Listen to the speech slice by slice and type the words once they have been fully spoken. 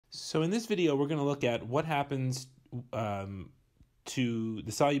So in this video, we're going to look at what happens to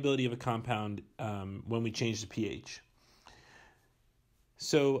the solubility of a compound when we change the pH.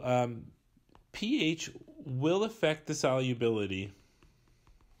 So pH will affect the solubility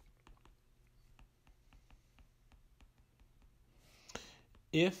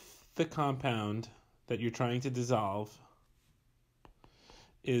if the compound that you're trying to dissolve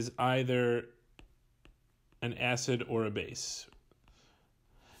is either an acid or a base.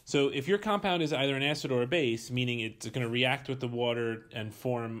 So if your compound is either an acid or a base, meaning it's going to react with the water and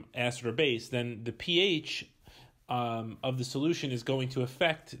form acid or base, then the pH of the solution is going to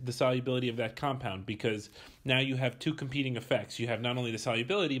affect the solubility of that compound, because now you have two competing effects. You have not only the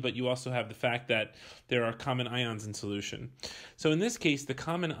solubility, but you also have the fact that there are common ions in solution. So in this case, the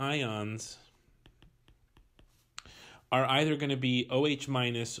common ions are either going to be OH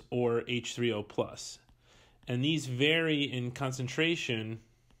minus or H3O plus. And these vary in concentration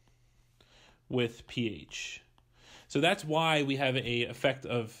with pH. So that's why we have a effect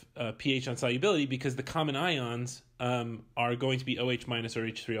of pH on solubility, because the common ions are going to be OH minus or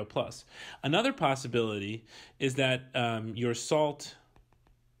H3O plus. Another possibility is that your salt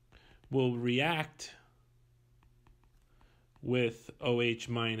will react with OH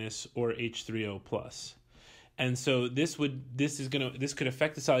minus or H3O plus. And so this could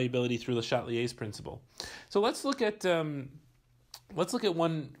affect the solubility through Le Chatelier's principle. So let's look at one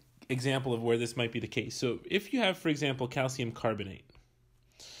example of where this might be the case. So if you have, for example, calcium carbonate.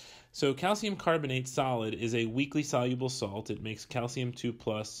 So calcium carbonate solid is a weakly soluble salt. It makes calcium 2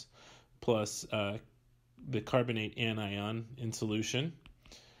 plus the carbonate anion in solution.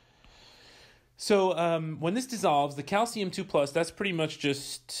 So when this dissolves, the calcium 2 plus, that's pretty much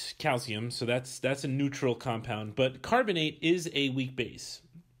just calcium. So that's a neutral compound. But carbonate is a weak base.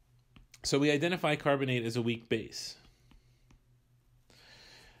 So we identify carbonate as a weak base.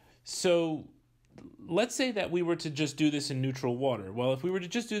 So let's say that we were to just do this in neutral water. Well, if we were to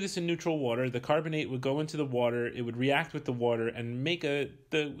just do this in neutral water, the carbonate would go into the water, it would react with the water and make the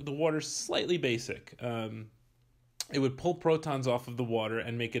water slightly basic. It would pull protons off of the water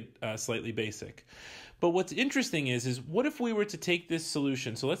and make it slightly basic. But what's interesting is what if we were to take this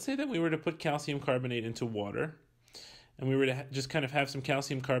solution? So let's say that we were to put calcium carbonate into water, and we were to just kind of have some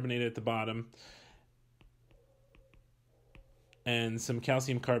calcium carbonate at the bottom and some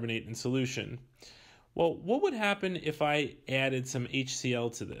calcium carbonate in solution. Well, what would happen if I added some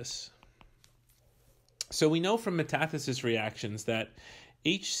HCl to this? So we know from metathesis reactions that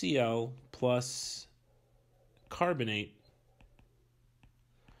HCl plus carbonate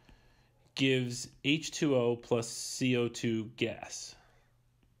gives H2O plus CO2 gas.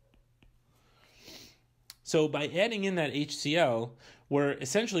 So by adding in that HCl, we're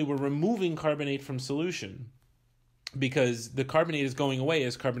removing carbonate from solution, because the carbonate is going away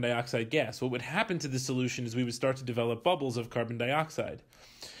as carbon dioxide gas. What would happen to the solution is we would start to develop bubbles of carbon dioxide.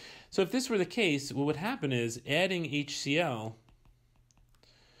 So if this were the case, what would happen is adding HCl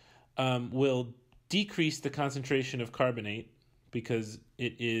will decrease the concentration of carbonate, because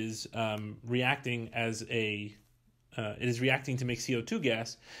it is reacting to make CO2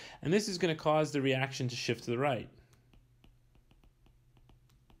 gas, and this is going to cause the reaction to shift to the right.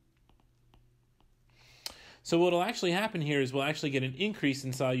 So what will actually happen here is we'll actually get an increase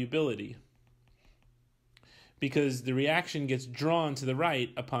in solubility, because the reaction gets drawn to the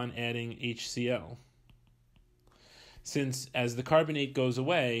right upon adding HCl. Since as the carbonate goes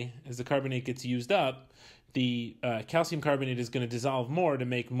away, as the carbonate gets used up, the calcium carbonate is going to dissolve more to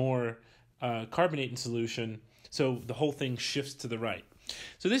make more carbonate in solution, so the whole thing shifts to the right.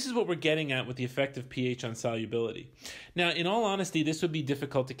 So this is what we're getting at with the effect of pH on solubility. Now, in all honesty, this would be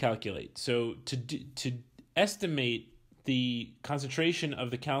difficult to calculate. So to estimate the concentration of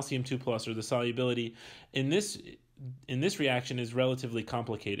the calcium 2 plus, or the solubility in this reaction, is relatively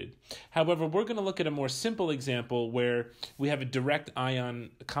complicated. However, we're going to look at a more simple example where we have a direct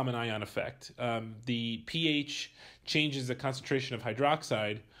common ion effect. The pH changes the concentration of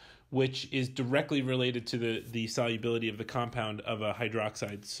hydroxide, which is directly related to the solubility of the compound of a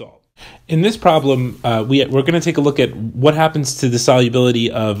hydroxide salt. In this problem, we're going to take a look at what happens to the solubility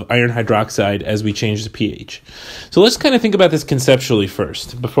of iron hydroxide as we change the pH. So let's kind of think about this conceptually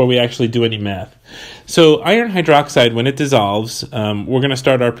first, before we actually do any math. So iron hydroxide, when it dissolves, we're going to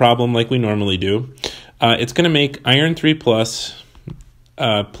start our problem like we normally do. It's going to make iron 3 plus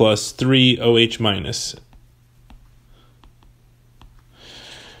 3 OH minus.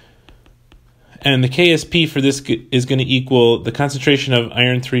 And the Ksp for this is going to equal the concentration of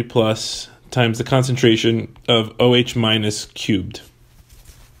iron 3 plus times the concentration of OH minus cubed.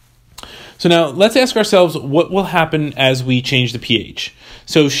 So now let's ask ourselves what will happen as we change the pH.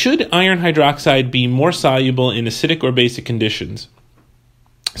 So should iron hydroxide be more soluble in acidic or basic conditions?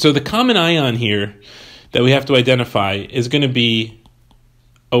 So the common ion here that we have to identify is going to be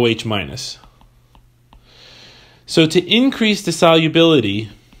OH minus. So to increase the solubility,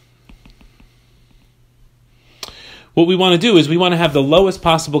 what we want to do is we want to have the lowest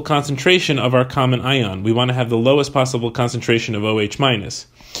possible concentration of our common ion. We want to have the lowest possible concentration of OH minus.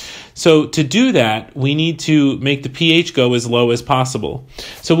 So to do that, we need to make the pH go as low as possible.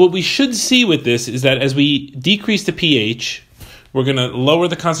 So what we should see with this is that as we decrease the pH, we're going to lower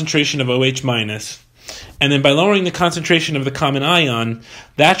the concentration of OH minus. And then by lowering the concentration of the common ion,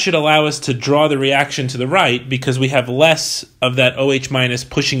 that should allow us to draw the reaction to the right because we have less of that OH minus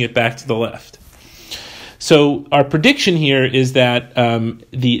pushing it back to the left. So our prediction here is that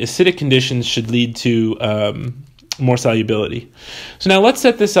the acidic conditions should lead to more solubility. So now let's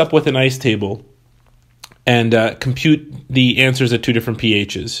set this up with an ice table and compute the answers at two different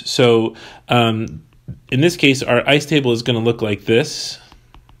pHs. So in this case, our ice table is going to look like this.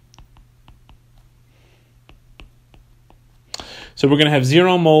 So we're going to have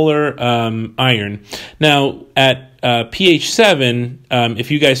 0 molar iron. Now at pH 7,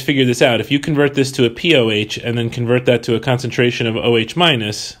 if you guys figure this out, if you convert this to a POH and then convert that to a concentration of OH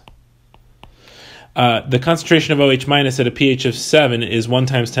minus, the concentration of OH minus at a pH of 7 is 1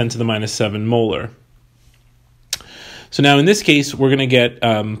 times 10 to the minus 7 molar. So now in this case, we're going to get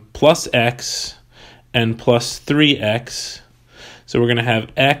plus X and plus 3X. So we're going to have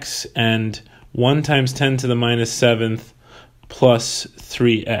X and 1 times 10 to the minus 7th plus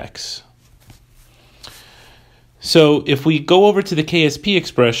 3X. So if we go over to the Ksp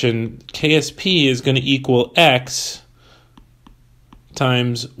expression, Ksp is going to equal X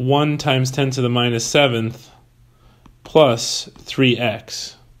times 1 times 10 to the minus 7th plus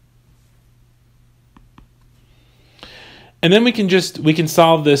 3X. And then we can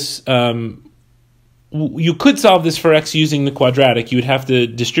solve this. You could solve this for X using the quadratic. You would have to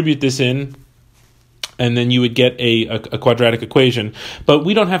distribute this in, and then you would get a quadratic equation. But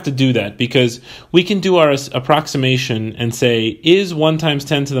we don't have to do that because we can do our approximation and say, is 1 times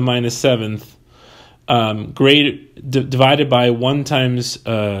 10 to the minus 7th divided by 1 times,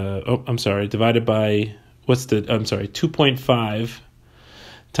 divided by, 2.5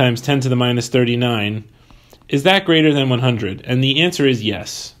 times 10 to the minus 39, is that greater than 100? And the answer is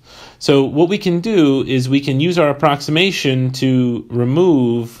yes. So what we can do is we can use our approximation to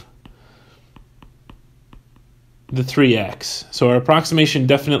remove the 3x. So our approximation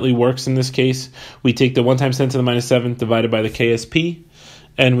definitely works in this case. We take the 1 times 10 to the minus 7th divided by the Ksp,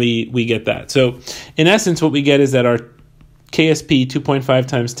 and we get that. So in essence, what we get is that our Ksp, 2.5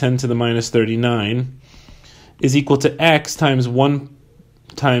 times 10 to the minus 39, is equal to X times 1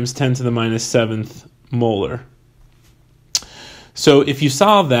 times 10 to the minus 7th molar. So if you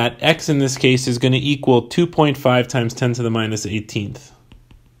solve that, X in this case is going to equal 2.5 times 10 to the minus 18th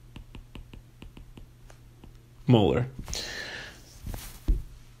molar.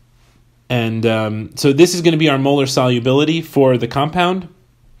 And so this is going to be our molar solubility for the compound.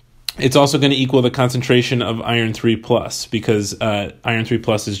 It's also going to equal the concentration of iron 3 plus because iron 3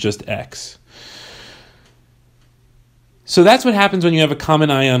 plus is just X. So that's what happens when you have a common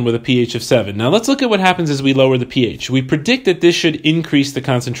ion with a pH of 7. Now let's look at what happens as we lower the pH. We predict that this should increase the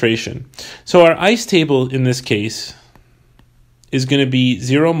concentration. So our ice table in this case is going to be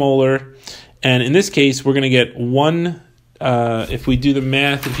 0 molar. And in this case, we're going to get 1, if we do the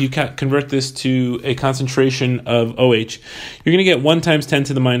math, if you convert this to a concentration of OH, you're going to get 1 times 10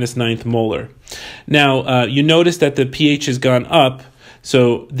 to the minus 9th molar. Now, you notice that the pH has gone up,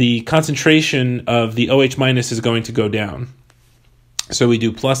 so the concentration of the OH minus is going to go down. So we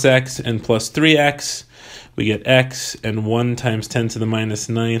do plus X and plus 3X. We get X and 1 times 10 to the minus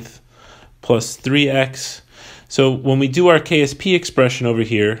 9th plus 3X. So when we do our Ksp expression over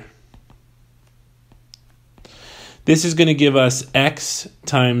here, this is going to give us X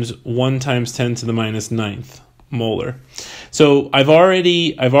times 1 times 10 to the minus 9th molar. So I've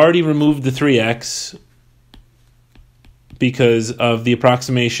already removed the 3X because of the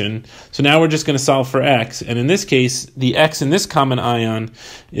approximation. So now we're just going to solve for X. And in this case, the X in this common ion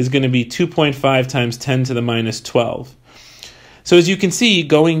is going to be 2.5 times 10 to the minus 12. So as you can see,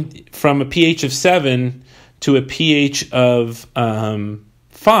 going from a pH of 7 to a pH of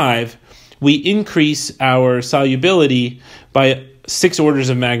 5, we increase our solubility by 6 orders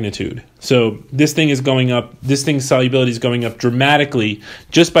of magnitude. So this thing is going up, this thing's solubility is going up dramatically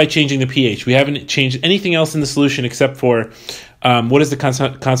just by changing the pH. We haven't changed anything else in the solution except for what is the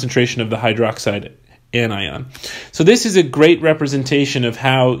concentration of the hydroxide anion. So this is a great representation of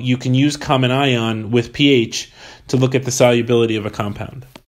how you can use common ion with pH to look at the solubility of a compound.